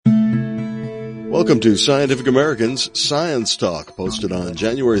Welcome to Scientific American's Science Talk, posted on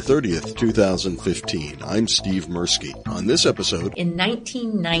January 30th, 2015. I'm Steve Mirsky. On this episode, in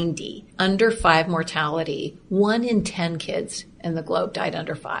 1990, under 5 mortality, 1 in 10 kids in the globe died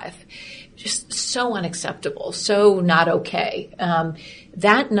under 5. Just so unacceptable, so not okay.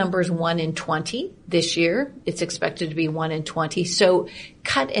 That number is 1 in 20 this year. It's expected to be 1 in 20, so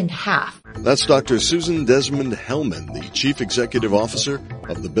cut in half. That's Dr. Susan Desmond-Hellmann, the Chief Executive Officer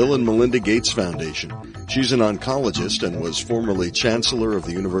of the Bill and Melinda Gates Foundation. She's an oncologist and was formerly Chancellor of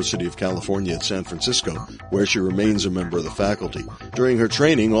the University of California at San Francisco, where she remains a member of the faculty. During her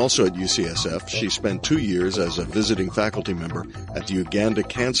training, also at UCSF, she spent 2 years as a visiting faculty member at the Uganda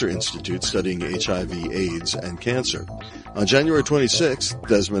Cancer Institute studying HIV, AIDS, and cancer. On January 26th,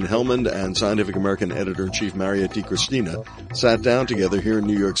 Desmond-Hellmann and Scientific American Editor-in-Chief Mariette DiChristina sat down together here in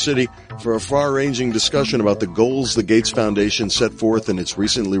New York City for a far-ranging discussion about the goals the Gates Foundation set forth in its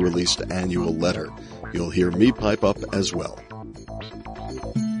recently released annual letter. You'll hear me pipe up as well.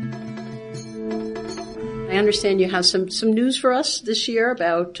 I understand you have some news for us this year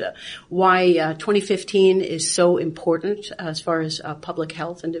about why 2015 is so important as far as public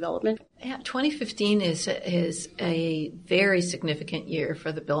health and development. Yeah, 2015 is a very significant year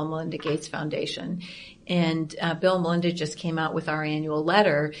for the Bill and Melinda Gates Foundation. And Bill and Melinda just came out with our annual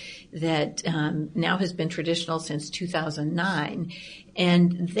letter that now has been traditional since 2009.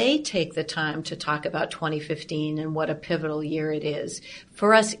 And they take the time to talk about 2015 and what a pivotal year it is.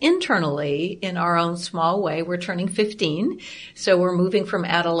 For us internally, in our own small way, we're turning 15. So we're moving from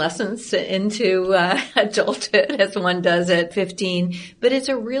adolescence into adulthood, as one does at 15. But it's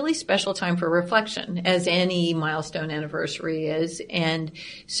a really special time for reflection, as any milestone anniversary is. And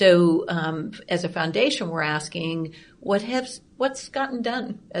so as a foundation, we're asking, what's gotten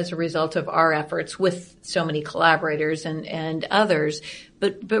done as a result of our efforts with so many collaborators and others,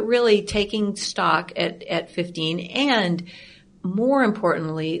 but really taking stock at 15, and more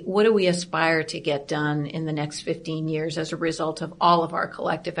importantly, what do we aspire to get done in the next 15 years as a result of all of our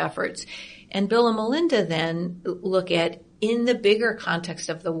collective efforts? And Bill and Melinda then look at, in the bigger context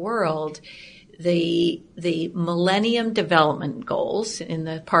of the world, the Millennium Development Goals, in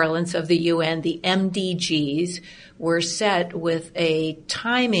the parlance of the UN, the MDGs, were set with a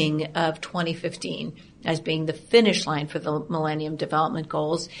timing of 2015 as being the finish line for the Millennium Development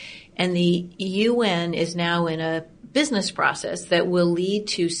Goals. And the UN is now in a business process that will lead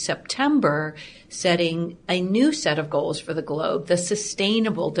to September setting a new set of goals for the globe, the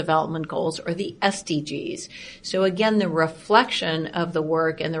Sustainable Development Goals, or the SDGs. So again, the reflection of the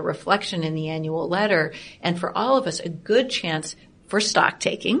work and the reflection in the annual letter, and for all of us, a good chance for stock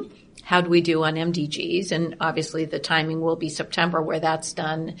taking. How do we do on MDGs? And obviously the timing will be September, where that's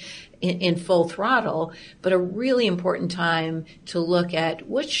done in full throttle, but a really important time to look at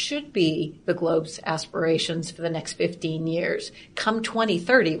what should be the globe's aspirations for the next 15 years. Come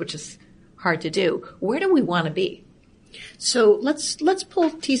 2030, which is hard to do, where do we want to be? So let's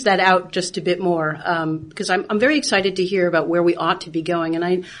tease that out just a bit more, because I'm very excited to hear about where we ought to be going.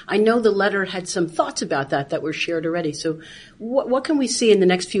 And I know the letter had some thoughts about that were shared already. So what can we see in the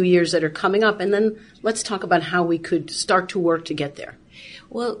next few years that are coming up? And then let's talk about how we could start to work to get there.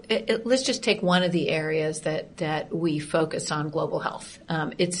 Well, let's just take one of the areas that we focus on, global health.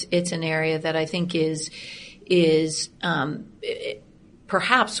 It's an area that I think is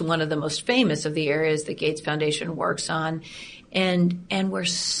perhaps one of the most famous of the areas the Gates Foundation works on, and where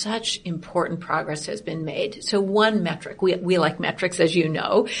such important progress has been made. So one metric, we like metrics, as you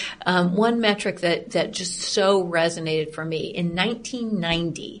know, one metric that just so resonated for me. In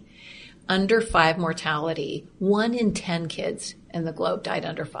 1990, under 5 mortality, 1 in 10 kids in the globe died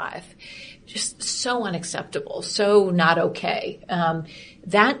under 5. Just so unacceptable, so not okay.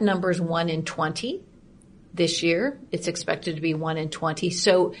 That number is 1 in 20 this year. It's expected to be 1 in 20.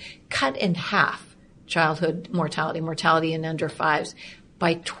 So cut in half childhood mortality in under 5s.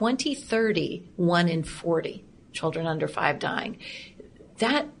 By 2030, 1 in 40 children under 5 dying.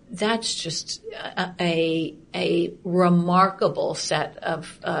 That's just a remarkable set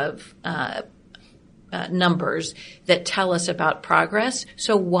of numbers that tell us about progress.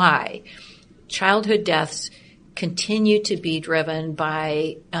 So why? Childhood deaths continue to be driven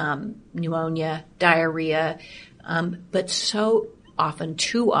by pneumonia, diarrhea, but so often,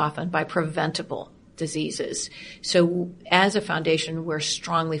 too often, by preventable diseases. So as a foundation, we're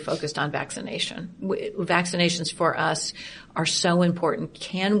strongly focused on vaccination. Vaccinations for us are so important.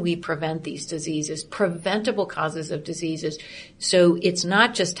 Can we prevent these diseases, preventable causes of diseases? So it's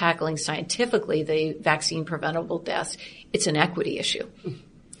not just tackling scientifically the vaccine preventable deaths. It's an equity issue.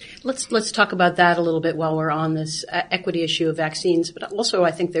 Let's talk about that a little bit while we're on this equity issue of vaccines. But also,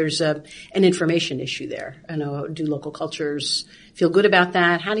 I think there's an information issue there. I know, do local cultures feel good about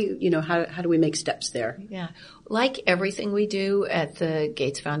that? How do how do we make steps there? Yeah. Like everything we do at the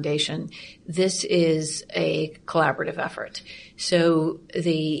Gates Foundation, this is a collaborative effort. So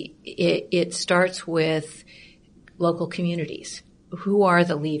it starts with local communities. Who are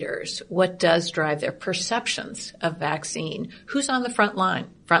the leaders? What does drive their perceptions of vaccine? Who's on the frontline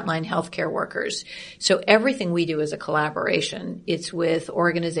healthcare workers? So everything we do is a collaboration. It's with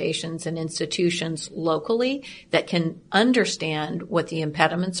organizations and institutions locally that can understand what the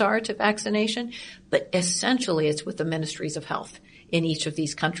impediments are to vaccination, but essentially it's with the ministries of health in each of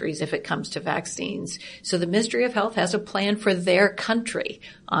these countries if it comes to vaccines. So the Ministry of Health has a plan for their country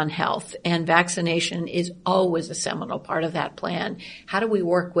on health, and vaccination is always a seminal part of that plan. How do we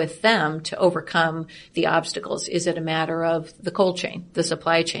work with them to overcome the obstacles? Is it a matter of the cold chain, the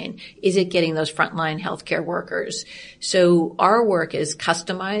supply chain? Is it getting those frontline healthcare workers? So our work is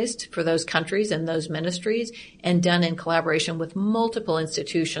customized for those countries and those ministries and done in collaboration with multiple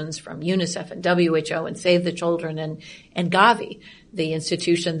institutions from UNICEF and WHO and Save the Children and Gavi, the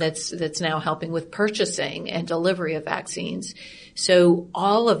institution that's now helping with purchasing and delivery of vaccines. So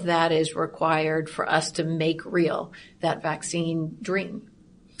all of that is required for us to make real that vaccine dream.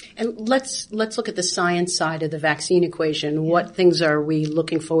 And let's look at the science side of the vaccine equation. Yeah. What things are we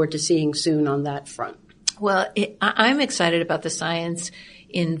looking forward to seeing soon on that front? Well, I'm excited about the science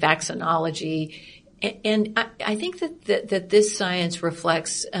in vaccinology, and I think that this science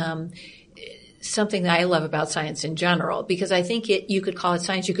reflects something that I love about science in general, because I think you could call it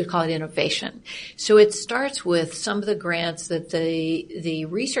science, you could call it innovation. So it starts with some of the grants that the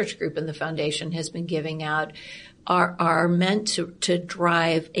research group in the foundation has been giving out are meant to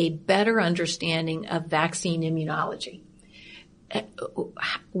drive a better understanding of vaccine immunology.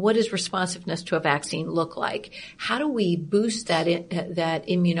 What does responsiveness to a vaccine look like? How do we boost that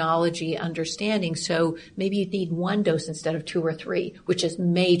immunology understanding? So maybe you need one dose instead of 2 or 3, which is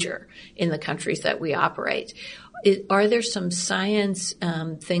major in the countries that we operate. Are there some science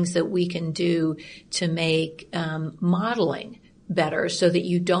things that we can do to make modeling better so that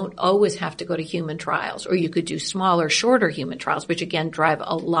you don't always have to go to human trials, or you could do smaller, shorter human trials, which again drive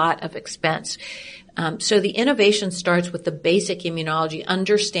a lot of expense. So the innovation starts with the basic immunology,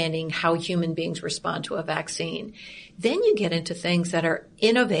 understanding how human beings respond to a vaccine. Then you get into things that are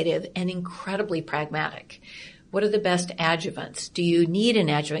innovative and incredibly pragmatic. What are the best adjuvants? Do you need an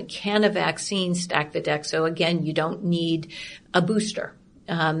adjuvant? Can a vaccine stack the deck? So again, you don't need a booster.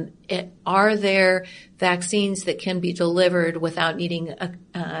 Are there vaccines that can be delivered without needing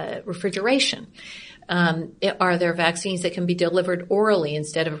refrigeration? Are there vaccines that can be delivered orally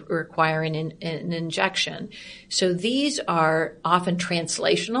instead of requiring an injection? So these are often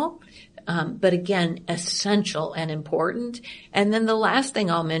translational, but again, essential and important. And then the last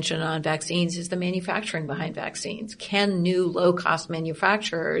thing I'll mention on vaccines is the manufacturing behind vaccines. Can new low-cost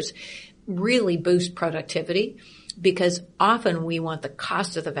manufacturers really boost productivity? Because often we want the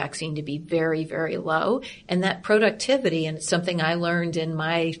cost of the vaccine to be very, very low. And that productivity, and it's something I learned in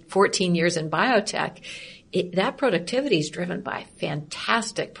my 14 years in biotech, that productivity is driven by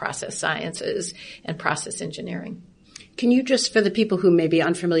fantastic process sciences and process engineering. Can you just, for the people who may be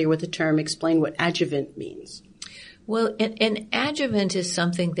unfamiliar with the term, explain what adjuvant means? Well, an adjuvant is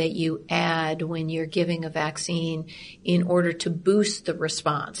something that you add when you're giving a vaccine in order to boost the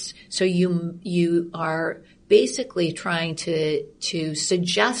response. So you are basically trying to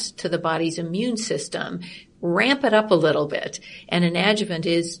suggest to the body's immune system, ramp it up a little bit. And an adjuvant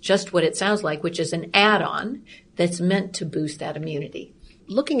is just what it sounds like, which is an add-on that's meant to boost that immunity.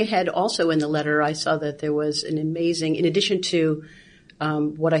 Looking ahead, also in the letter, I saw that there was an amazing, in addition to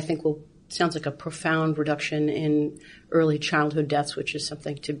what I think sounds like a profound reduction in early childhood deaths, which is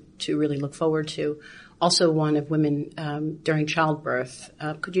something to really look forward to. Also one of women during childbirth.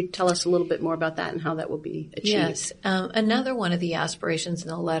 Could you tell us a little bit more about that and how that will be achieved? Yes. Another one of the aspirations in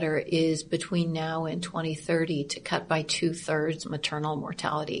the letter is between now and 2030 to cut by 2/3 maternal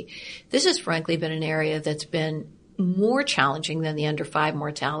mortality. This has frankly been an area that's been more challenging than the under 5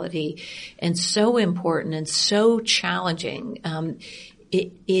 mortality, and so important and so challenging.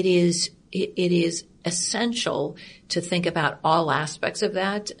 It is essential to think about all aspects of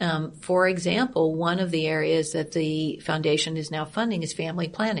that. For example, one of the areas that the foundation is now funding is family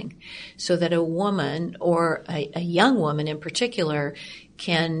planning, so that a woman, or a young woman in particular,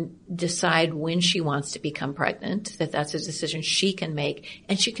 can decide when she wants to become pregnant, that's a decision she can make,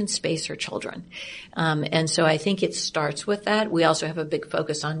 and she can space her children. And so I think it starts with that. We also have a big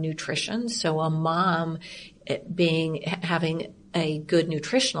focus on nutrition. So a mom having a good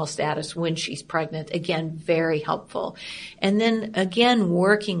nutritional status when she's pregnant. Again, very helpful. And then again,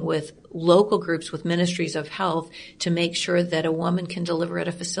 working with local groups with ministries of health to make sure that a woman can deliver at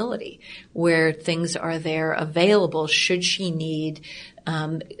a facility where things are there available should she need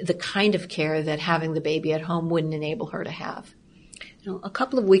the kind of care that having the baby at home wouldn't enable her to have. A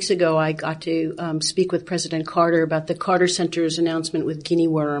couple of weeks ago, I got to speak with President Carter about the Carter Center's announcement with guinea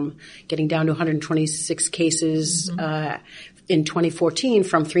worm getting down to 126 cases in 2014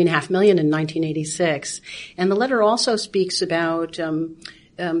 from 3.5 million in 1986. And the letter also speaks about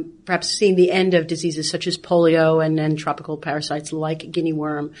perhaps seeing the end of diseases such as polio and tropical parasites like guinea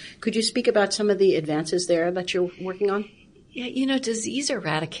worm. Could you speak about some of the advances there that you're working on? Yeah, disease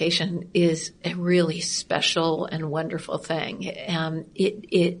eradication is a really special and wonderful thing.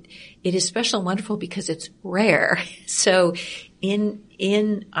 It is special and wonderful because it's rare. So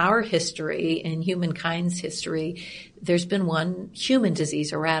in our history, in humankind's history, there's been one human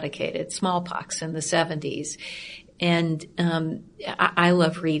disease eradicated, smallpox in the 70s. And I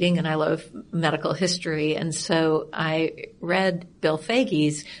love reading and I love medical history, and so I read Bill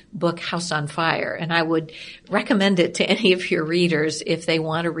Foegge's book House on Fire, and I would recommend it to any of your readers if they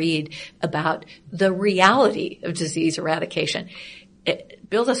want to read about the reality of disease eradication.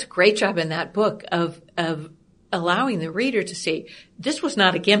 Bill does a great job in that book of allowing the reader to see this was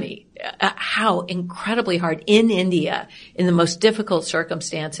not a gimme. How incredibly hard in India, in the most difficult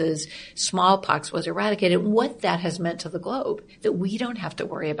circumstances, smallpox was eradicated. What that has meant to the globe, that we don't have to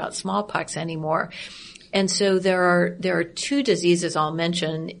worry about smallpox anymore. And so there are two diseases I'll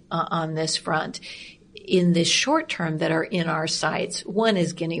mention on this front in the short term that are in our sights. One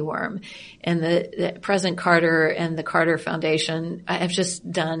is guinea worm, and the President Carter and the Carter Foundation have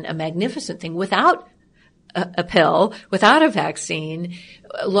just done a magnificent thing without a pill, without a vaccine,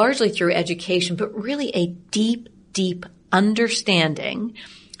 largely through education, but really a deep, deep understanding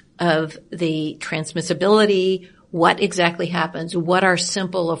of the transmissibility, what exactly happens, what are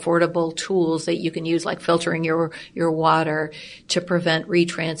simple, affordable tools that you can use, like filtering your water to prevent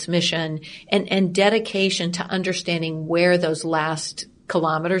retransmission, and dedication to understanding where those last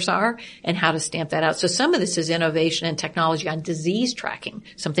kilometers are and how to stamp that out. So some of this is innovation and technology on disease tracking,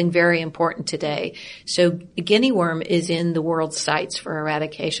 something very important today. So guinea worm is in the world's sights for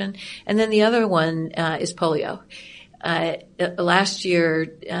eradication. And then the other one is polio. Last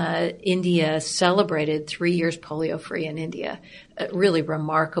year, India celebrated 3 years polio-free in India. Really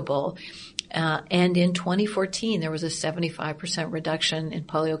remarkable. And in 2014, there was a 75% reduction in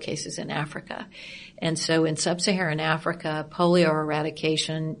polio cases in Africa. And so in sub-Saharan Africa, polio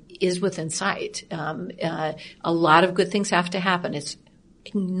eradication is within sight. A lot of good things have to happen. It's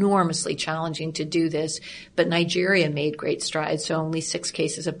enormously challenging to do this, but Nigeria made great strides. So only 6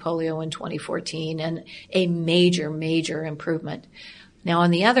 cases of polio in 2014 and a major, major improvement. Now,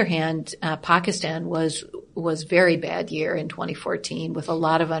 on the other hand, Pakistan was very bad year in 2014 with a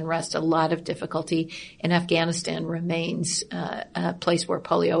lot of unrest, a lot of difficulty, and Afghanistan remains a place where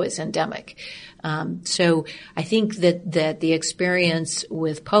polio is endemic. So I think that the experience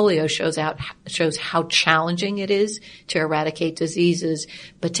with polio shows how challenging it is to eradicate diseases,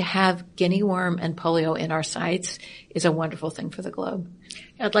 but to have guinea worm and polio in our sights is a wonderful thing for the globe.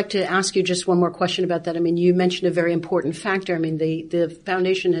 I'd like to ask you just one more question about that. I mean, you mentioned a very important factor. I mean, the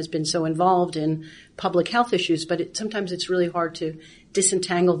foundation has been so involved in public health issues, but sometimes it's really hard to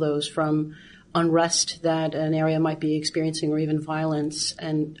disentangle those from unrest that an area might be experiencing or even violence.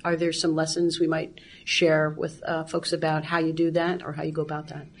 And are there some lessons we might share with folks about how you do that or how you go about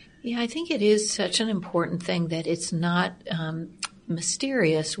that? Yeah, I think it is such an important thing that it's not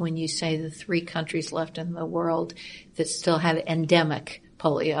mysterious when you say the 3 countries left in the world that still have endemic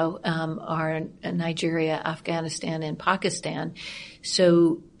polio are Nigeria, Afghanistan, and Pakistan.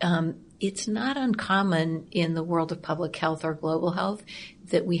 So it's not uncommon in the world of public health or global health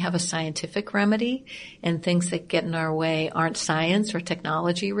that we have a scientific remedy, and things that get in our way aren't science or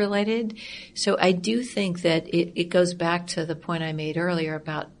technology related. So I do think that it goes back to the point I made earlier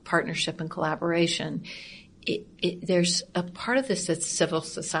about partnership and collaboration. There's a part of this that's civil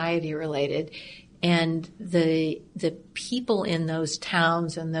society related, and the people in those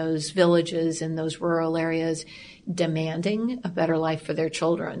towns and those villages and those rural areas demanding a better life for their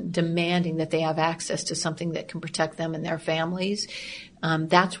children, demanding that they have access to something that can protect them and their families.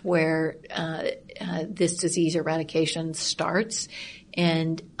 That's where this disease eradication starts.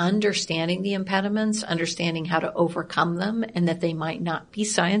 And understanding the impediments, understanding how to overcome them, and that they might not be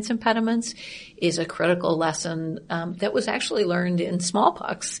science impediments is a critical lesson that was actually learned in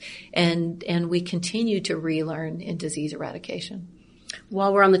smallpox, and we continue to relearn in disease eradication.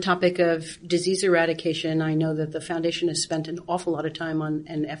 While we're on the topic of disease eradication, I know that the foundation has spent an awful lot of time on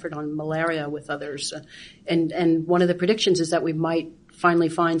an effort on malaria with others. And one of the predictions is that we might finally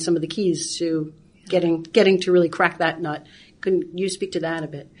find some of the keys to getting to really crack that nut. Can you speak to that a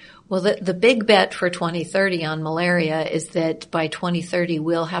bit? Well, the big bet for 2030 on malaria is that by 2030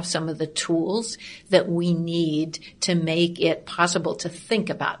 we'll have some of the tools that we need to make it possible to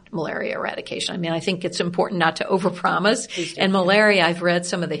think about malaria eradication. I mean, I think it's important not to overpromise. And malaria, I've read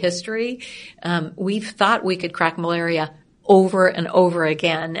some of the history. We've thought we could crack malaria over and over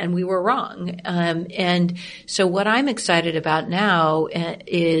again, and we were wrong. And so what I'm excited about now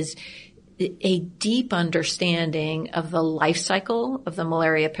is a deep understanding of the life cycle of the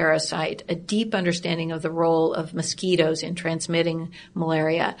malaria parasite, a deep understanding of the role of mosquitoes in transmitting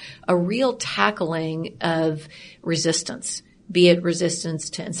malaria, a real tackling of resistance, be it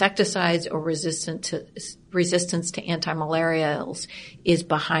resistance to insecticides or resistance to antimalarials is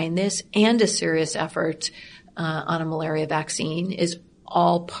behind this, and a serious effort on a malaria vaccine is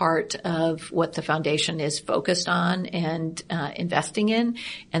all part of what the foundation is focused on and investing in.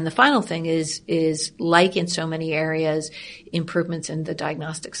 And the final thing is like in so many areas, improvements in the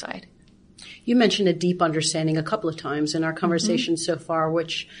diagnostic side. You mentioned a deep understanding a couple of times in our conversation so far,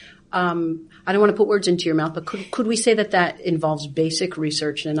 which I don't want to put words into your mouth, but could we say that involves basic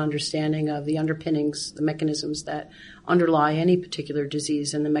research and understanding of the underpinnings, the mechanisms that underlie any particular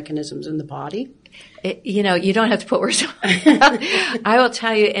disease and the mechanisms in the body? You don't have to put words. I will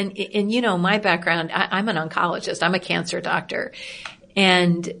tell you, and my background, I'm an oncologist. I'm a cancer doctor.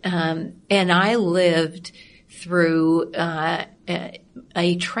 And I lived through,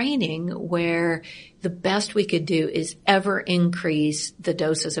 a training where the best we could do is ever increase the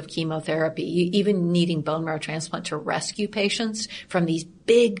doses of chemotherapy, even needing bone marrow transplant to rescue patients from these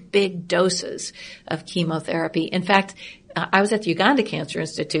big, big doses of chemotherapy. In fact, I was at the Uganda Cancer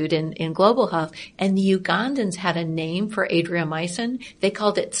Institute in Global Health, and the Ugandans had a name for adriamycin. They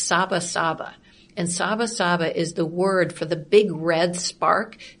called it Saba Saba. And Saba Saba is the word for the big red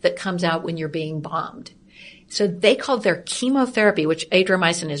spark that comes out when you're being bombed. So they called their chemotherapy, which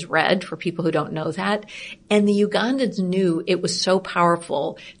adriamycin is red for people who don't know that. And the Ugandans knew it was so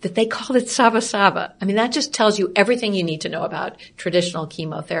powerful that they called it Saba Saba. I mean, that just tells you everything you need to know about traditional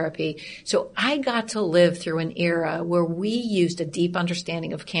chemotherapy. So I got to live through an era where we used a deep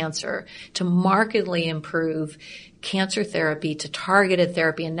understanding of cancer to markedly improve cancer therapy to targeted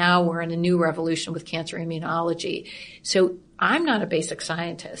therapy. And now we're in a new revolution with cancer immunology. So I'm not a basic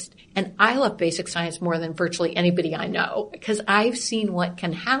scientist, and I love basic science more than virtually anybody I know because I've seen what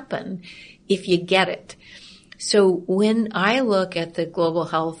can happen if you get it. So when I look at the global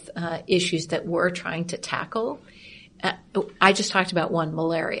health issues that we're trying to tackle, I just talked about one,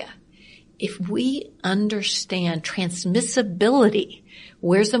 malaria. If we understand transmissibility,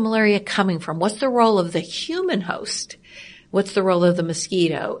 where's the malaria coming from? What's the role of the human host? What's the role of the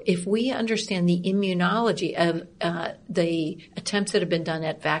mosquito? If we understand the immunology of the attempts that have been done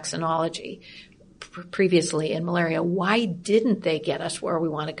at vaccinology previously in malaria, why didn't they get us where we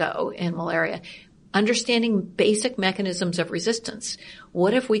want to go in malaria? Understanding basic mechanisms of resistance.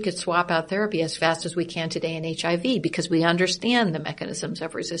 What if we could swap out therapy as fast as we can today in HIV because we understand the mechanisms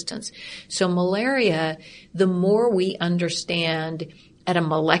of resistance? So malaria, the more we understand at a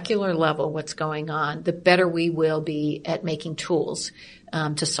molecular level what's going on, the better we will be at making tools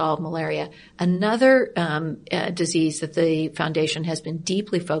to solve malaria. Another disease that the foundation has been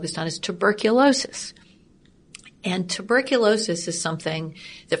deeply focused on is tuberculosis. And tuberculosis is something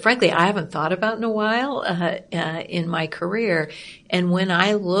that, frankly, I haven't thought about in a while in my career. And when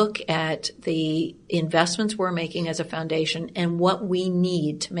I look at the investments we're making as a foundation and what we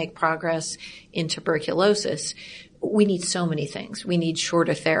need to make progress in tuberculosis, we need so many things. We need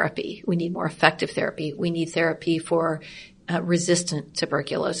shorter therapy. We need more effective therapy. We need therapy for resistant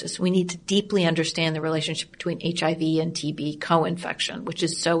tuberculosis. We need to deeply understand the relationship between HIV and TB co-infection, which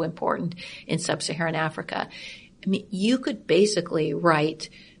is so important in sub-Saharan Africa. I mean, you could basically write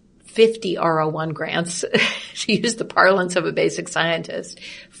 50 R01 grants, to use the parlance of a basic scientist,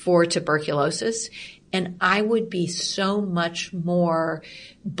 for tuberculosis. And I would be so much more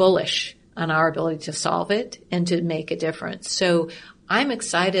bullish on our ability to solve it and to make a difference. So I'm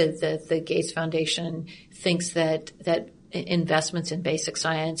excited that the Gates Foundation thinks that investments in basic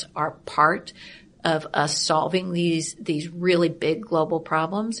science are part of us solving these really big global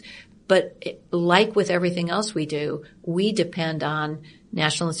problems. But like with everything else we do, we depend on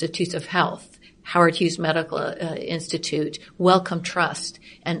National Institutes of Health, Howard Hughes Medical Institute, Wellcome Trust,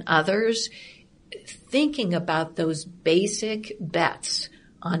 and others thinking about those basic bets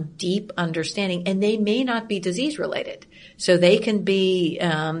on deep understanding, and they may not be disease related. So they can be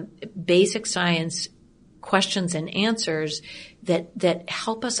basic science questions and answers that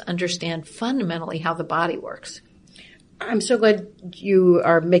help us understand fundamentally how the body works. I'm so glad you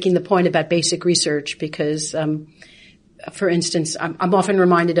are making the point about basic research because, for instance, I'm often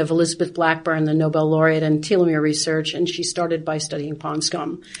reminded of Elizabeth Blackburn, the Nobel laureate in telomere research, and she started by studying pond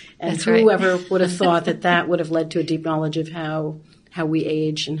scum. And That's right. Whoever would have thought that would have led to a deep knowledge of how we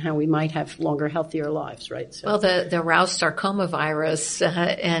age and how we might have longer, healthier lives, right? So. Well, the Rouse sarcoma virus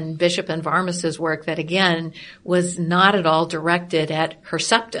and Bishop and Varmus's work that, again, was not at all directed at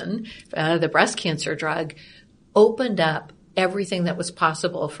Herceptin, the breast cancer drug, opened up everything that was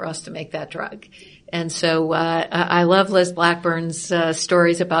possible for us to make that drug. And so I love Liz Blackburn's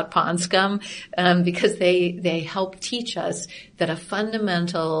stories about pond scum because they help teach us that a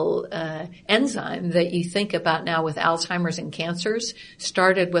fundamental enzyme that you think about now with Alzheimer's and cancers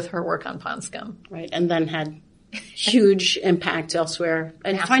started with her work on pond scum. Right, and then had huge impacts elsewhere,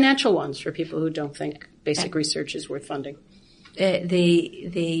 and financial ones for people who don't think basic research is worth funding. Having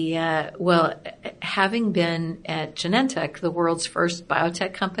been at Genentech, the world's first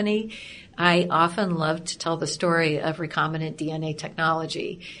biotech company, I often love to tell the story of recombinant DNA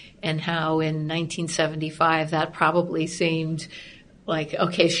technology and how in 1975 that probably seemed like,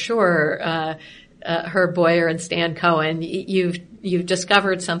 okay, sure, Herb Boyer and Stan Cohen, you've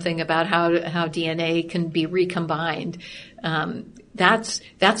discovered something about how DNA can be recombined. That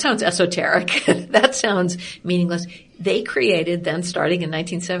sounds esoteric. That sounds meaningless. They created, then starting in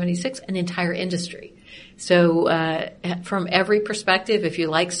 1976, an entire industry. So from every perspective, if you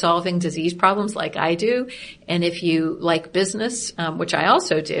like solving disease problems like I do, and if you like business, which I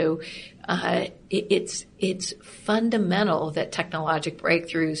also do, it's fundamental that technologic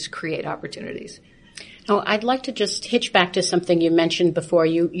breakthroughs create opportunities. Oh, I'd like to just hitch back to something you mentioned before.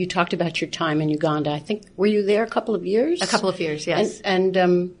 You talked about your time in Uganda. I think, were you there a couple of years? A couple of years, yes. And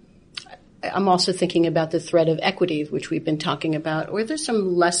I'm also thinking about the thread of equity, which we've been talking about. Were there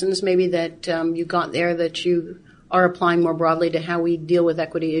some lessons maybe that you got there that you are applying more broadly to how we deal with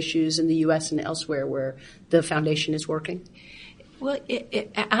equity issues in the U.S. and elsewhere where the foundation is working? Well,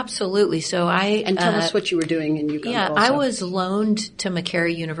 absolutely. So and tell us what you were doing in Uganda. Yeah, also. I was loaned to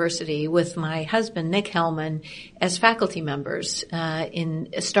Macquarie University with my husband, Nick Hellmann, as faculty members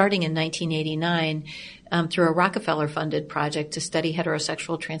starting in 1989 through a Rockefeller-funded project to study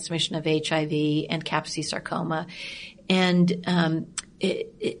heterosexual transmission of HIV and Kaposi sarcoma. And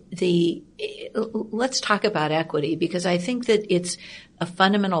let's talk about equity because I think that it's a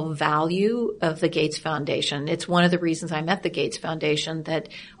fundamental value of the Gates Foundation. It's one of the reasons I'm at the Gates Foundation that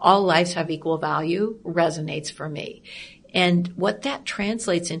all lives have equal value resonates for me. And what that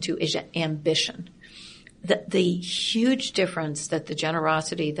translates into is ambition. The huge difference that the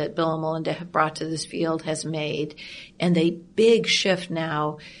generosity that Bill and Melinda have brought to this field has made, and the big shift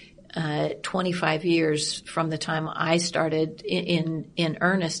now 25 years from the time I started in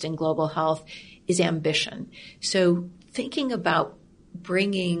earnest in global health is ambition. So thinking about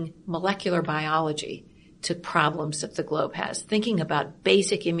bringing molecular biology to problems that the globe has, thinking about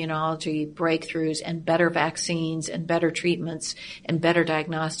basic immunology breakthroughs and better vaccines and better treatments and better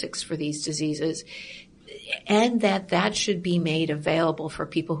diagnostics for these diseases, and that should be made available for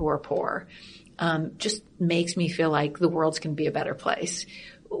people who are poor, just makes me feel like the world's going to be a better place.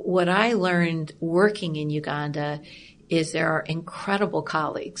 What I learned working in Uganda is there are incredible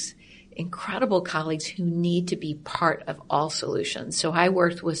colleagues who need to be part of all solutions. So I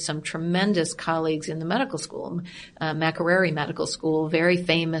worked with some tremendous colleagues in the medical school, Makerere Medical School, very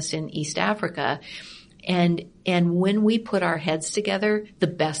famous in East Africa. And when we put our heads together, the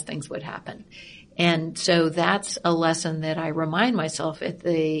best things would happen. And so that's a lesson that I remind myself at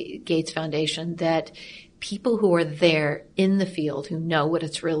the Gates Foundation, that people who are there in the field, who know what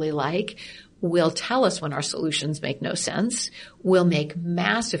it's really like, will tell us when our solutions make no sense, will make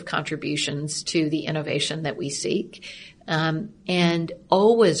massive contributions to the innovation that we seek, and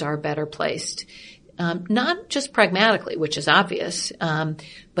always are better placed, not just pragmatically, which is obvious,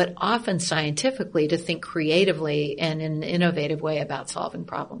 but often scientifically to think creatively and in an innovative way about solving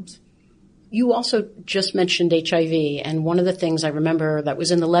problems. You also just mentioned HIV, and one of the things I remember that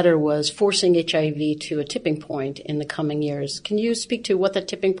was in the letter was forcing HIV to a tipping point in the coming years. Can you speak to what the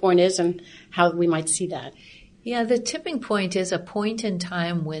tipping point is and how we might see that? Yeah, the tipping point is a point in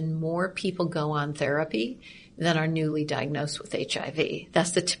time when more people go on therapy than are newly diagnosed with HIV.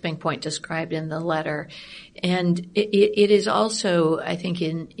 That's the tipping point described in the letter. And it is also, I think,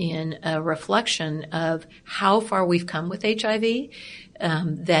 in a reflection of how far we've come with HIV,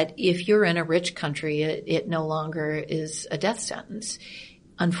 that if you're in a rich country, it no longer is a death sentence.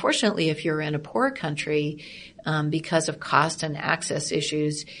 unfortunately, if you're in a poor country, because of cost and access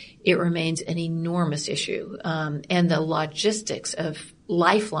issues, it remains an enormous issue. And the logistics of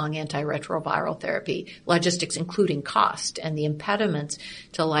lifelong antiretroviral therapy, logistics including cost and the impediments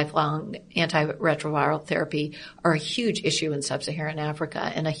to lifelong antiretroviral therapy, are a huge issue in sub-Saharan Africa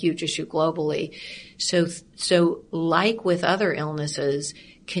and a huge issue globally. So like with other illnesses,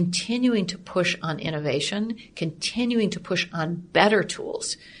 continuing to push on innovation, continuing to push on better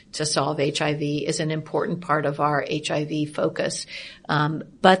tools to solve HIV is an important part of our HIV focus.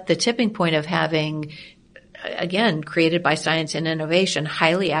 But the tipping point of having, again, created by science and innovation,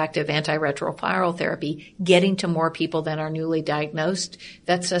 highly active antiretroviral therapy, getting to more people than are newly diagnosed,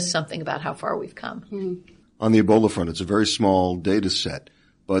 that says something about how far we've come. Mm-hmm. On the Ebola front, it's a very small data set,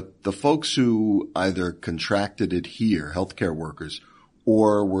 but the folks who either contracted it here, healthcare workers,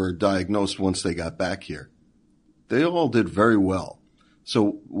 or were diagnosed once they got back here, they all did very well.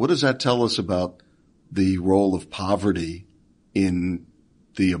 So what does that tell us about the role of poverty in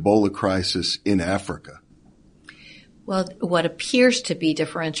the Ebola crisis in Africa? Well, what appears to be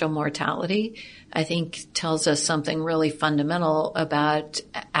differential mortality, I think, tells us something really fundamental about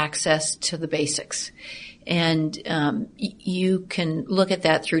access to the basics. And you can look at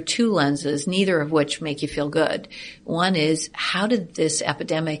that through two lenses, neither of which make you feel good. One is, how did this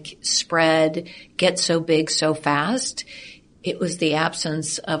epidemic spread, get so big so fast? It was the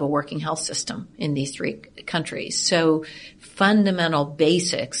absence of a working health system in these three countries. So fundamental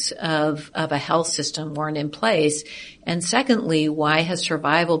basics of a health system weren't in place. And secondly, why has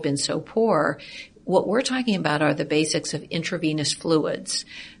survival been so poor? What we're talking about are the basics of intravenous fluids.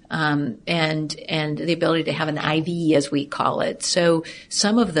 And the ability to have an IV, as we call it. So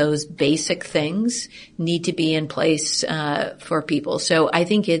some of those basic things need to be in place, for people. So I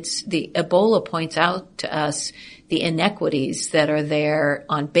think the Ebola points out to us the inequities that are there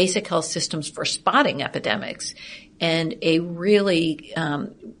on basic health systems for spotting epidemics, and a really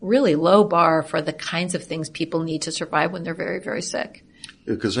low bar for the kinds of things people need to survive when they're very, very sick.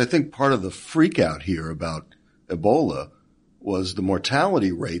 Because I think part of the freak out here about Ebola was the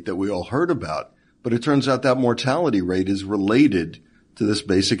mortality rate that we all heard about. But it turns out that mortality rate is related to this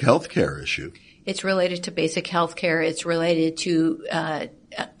basic healthcare issue. It's related to basic healthcare. It's related to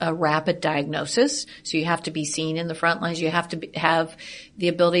a rapid diagnosis. So you have to be seen in the front lines. You have to have the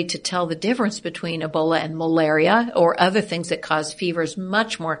ability to tell the difference between Ebola and malaria or other things that cause fevers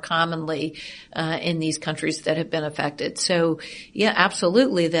much more commonly in these countries that have been affected. So yeah,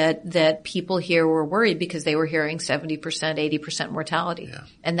 absolutely that people here were worried because they were hearing 70%, 80% mortality. Yeah.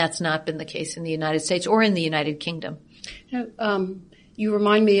 And that's not been the case in the United States or in the United Kingdom. You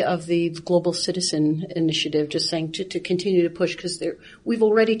remind me of the Global Citizen Initiative, just saying to continue to push, because we've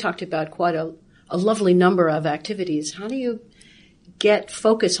already talked about quite a lovely number of activities. How do you get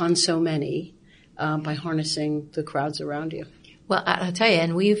focus on so many by harnessing the crowds around you? Well, I'll tell you,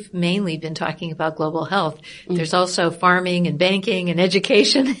 and we've mainly been talking about global health. Mm-hmm. There's also farming and banking and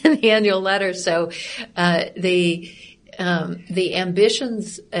education in the annual letter. So the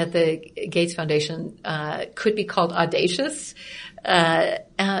ambitions at the Gates Foundation could be called audacious.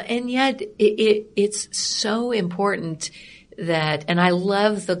 And yet it's so important that, and I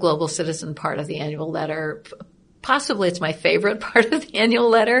love the global citizen part of the annual letter. Possibly it's my favorite part of the annual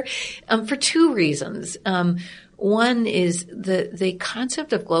letter, for two reasons. One is the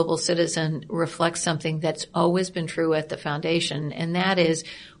concept of global citizen reflects something that's always been true at the foundation, and that is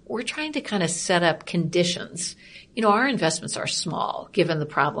we're trying to kind of set up conditions. You know, our investments are small given the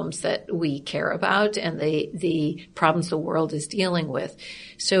problems that we care about and the problems the world is dealing with.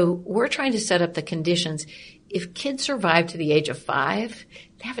 So we're trying to set up the conditions. If kids survive to the age of 5,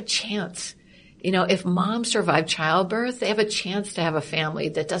 they have a chance. You know, if mom survived childbirth, they have a chance to have a family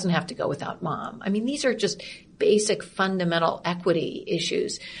that doesn't have to go without mom. I mean, these are just basic fundamental equity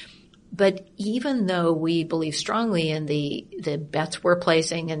issues. But even though we believe strongly in the bets we're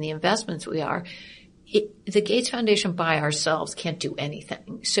placing and the investments we are, the Gates Foundation by ourselves can't do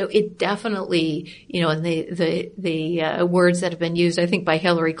anything. So it definitely, you know, in the words that have been used, I think by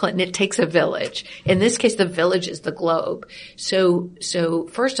Hillary Clinton, it takes a village. In this case, the village is the globe. So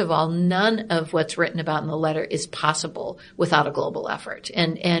first of all, none of what's written about in the letter is possible without a global effort.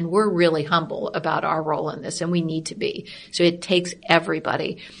 And we're really humble about our role in this, and we need to be. So it takes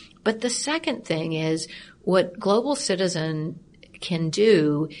everybody. But the second thing is what Global Citizen can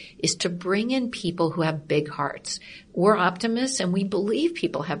do is to bring in people who have big hearts. We're optimists and we believe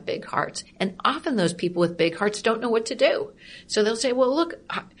people have big hearts. And often those people with big hearts don't know what to do. So they'll say, well, look,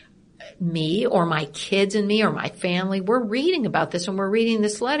 me or my kids and me or my family, we're reading about this and we're reading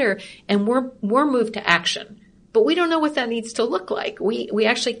this letter and we're moved to action. but we don't know what that needs to look like. We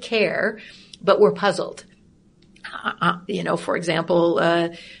actually care, but we're puzzled. For example,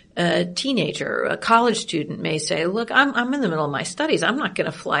 a teenager, a college student may say, look, I'm in the middle of my studies. I'm not going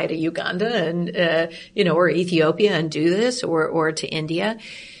to fly to Uganda and, or Ethiopia and do this or to India.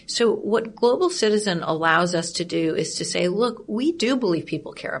 So what Global Citizen allows us to do is to say, look, we do believe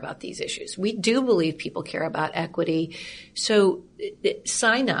people care about these issues. We do believe people care about equity. So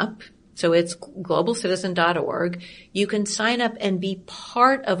sign up. So it's globalcitizen.org. You can sign up and be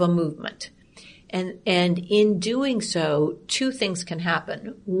part of a movement. And in doing so, two things can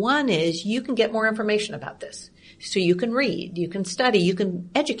happen. One is you can get more information about this. So you can read, you can study, you can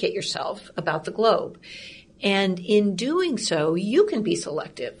educate yourself about the globe. And in doing so, you can be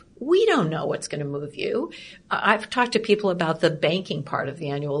selective. We don't know what's going to move you. I've talked to people about the banking part of the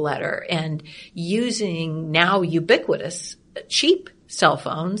annual letter and using now ubiquitous, cheap cell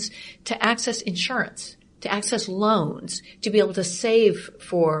phones to access insurance, to access loans, to be able to save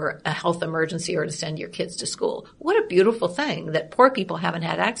for a health emergency or to send your kids to school. What a beautiful thing that poor people haven't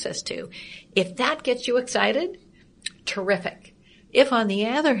had access to. If that gets you excited, terrific. If, on the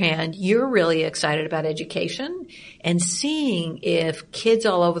other hand, you're really excited about education and seeing if kids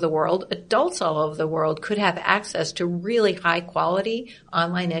all over the world, adults all over the world could have access to really high quality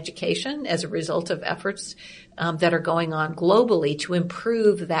online education as a result of efforts that are going on globally to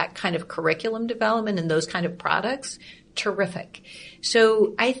improve that kind of curriculum development and those kind of products, terrific.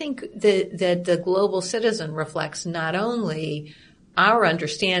 So I think that the Global Citizen reflects not only our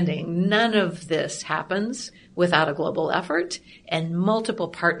understanding, none of this happens without a global effort and multiple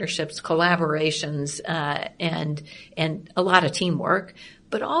partnerships, collaborations, and a lot of teamwork,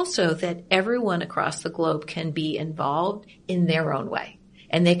 but also that everyone across the globe can be involved in their own way.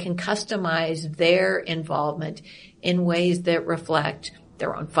 And they can customize their involvement in ways that reflect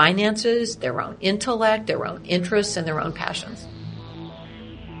their own finances, their own intellect, their own interests, and their own passions.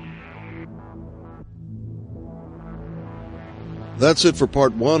 That's it for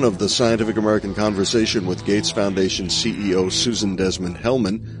part one of the Scientific American Conversation with Gates Foundation CEO Susan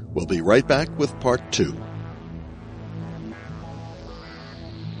Desmond-Hellmann. We'll be right back with part two.